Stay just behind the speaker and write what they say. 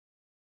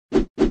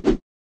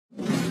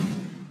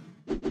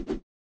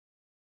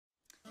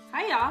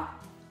Hi y'all,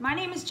 my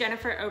name is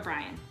Jennifer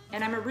O'Brien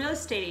and I'm a real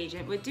estate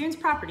agent with Dunes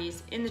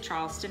Properties in the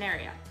Charleston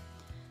area.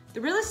 The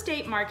real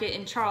estate market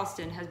in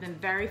Charleston has been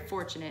very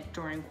fortunate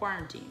during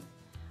quarantine.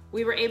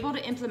 We were able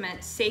to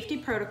implement safety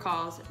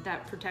protocols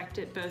that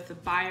protected both the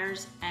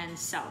buyers and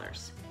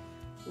sellers.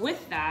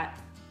 With that,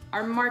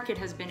 our market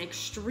has been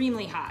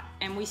extremely hot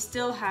and we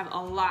still have a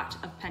lot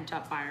of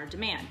pent-up buyer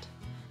demand.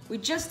 We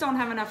just don't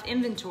have enough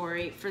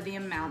inventory for the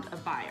amount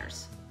of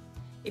buyers.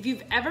 If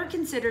you've ever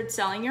considered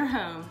selling your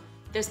home,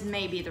 this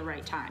may be the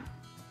right time.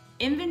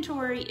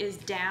 Inventory is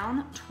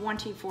down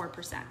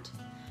 24%,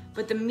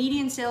 but the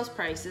median sales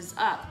price is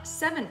up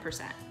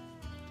 7%.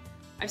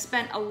 I've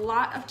spent a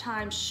lot of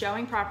time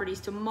showing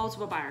properties to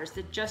multiple buyers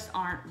that just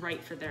aren't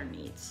right for their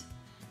needs.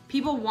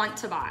 People want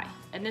to buy,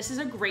 and this is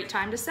a great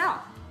time to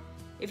sell.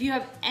 If you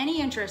have any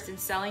interest in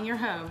selling your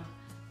home,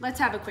 let's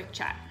have a quick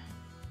chat.